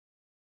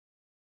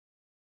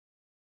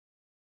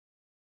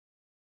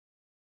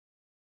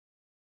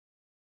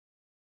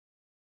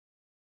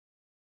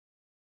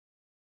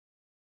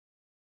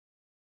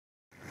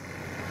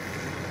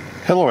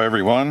Hello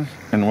everyone,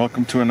 and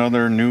welcome to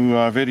another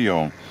new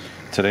video.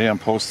 Today I'm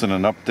posting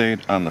an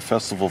update on the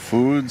festival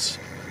foods.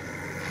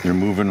 They're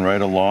moving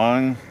right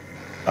along.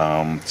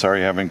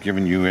 Sorry I haven't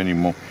given you any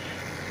more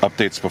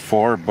updates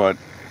before, but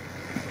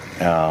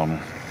by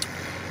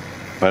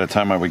the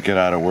time I would get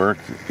out of work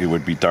it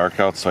would be dark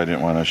out, so I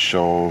didn't want to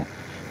show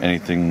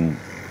anything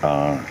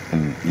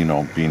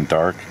being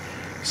dark.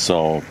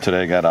 So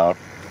today I got out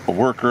of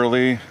work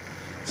early.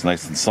 It's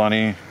nice and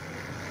sunny,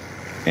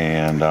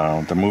 and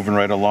they're moving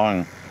right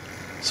along.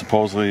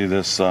 Supposedly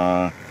this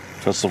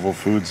Festival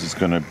Foods is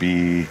going to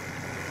be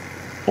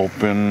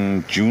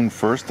open June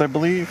 1st, I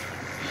believe.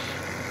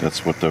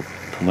 That's what the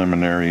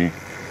preliminary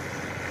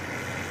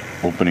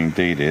opening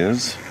date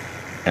is.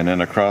 And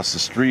then across the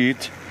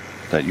street,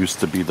 that used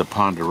to be the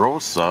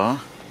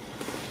Ponderosa,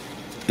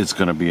 it's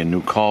going to be a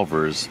new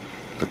Culvers.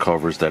 The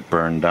Culvers that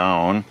burned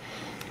down,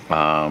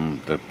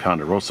 the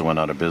Ponderosa went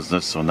out of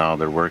business, so now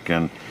they're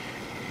working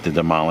to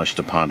demolish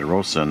the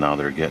Ponderosa, and now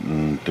they're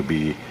getting to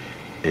be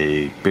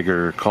a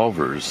bigger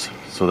Culvers.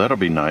 So that'll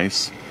be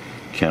nice.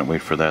 Can't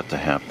wait for that to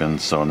happen.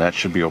 So, and that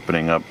should be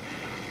opening up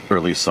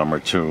early summer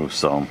too.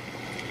 So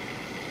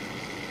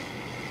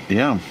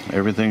yeah,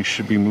 everything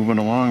should be moving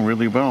along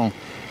really well.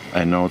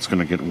 I know it's going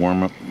to get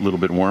warm, a little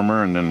bit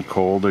warmer, and then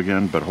cold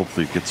again, but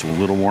hopefully it gets a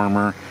little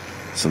warmer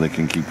so they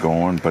can keep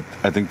going. But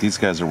I think these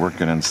guys are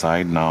working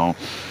inside now,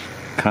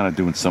 kind of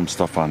doing some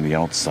stuff on the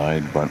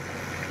outside, but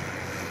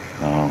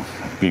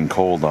being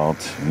cold out,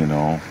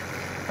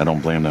 I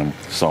don't blame them.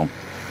 So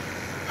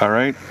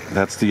alright,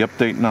 that's the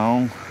update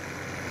now,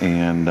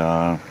 and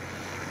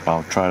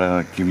I'll try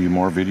to give you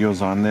more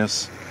videos on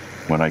this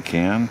when I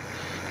can,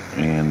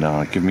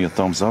 and give me a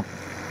thumbs up.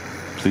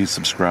 Please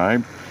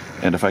subscribe,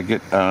 and if I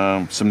get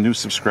some new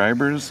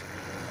subscribers,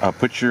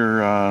 put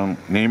your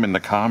name in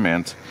the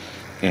comment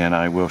and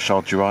I will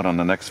shout you out on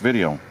the next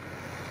video.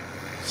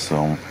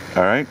 So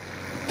alright,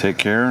 take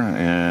care,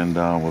 and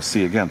we'll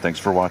see you again. Thanks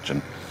for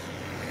watching.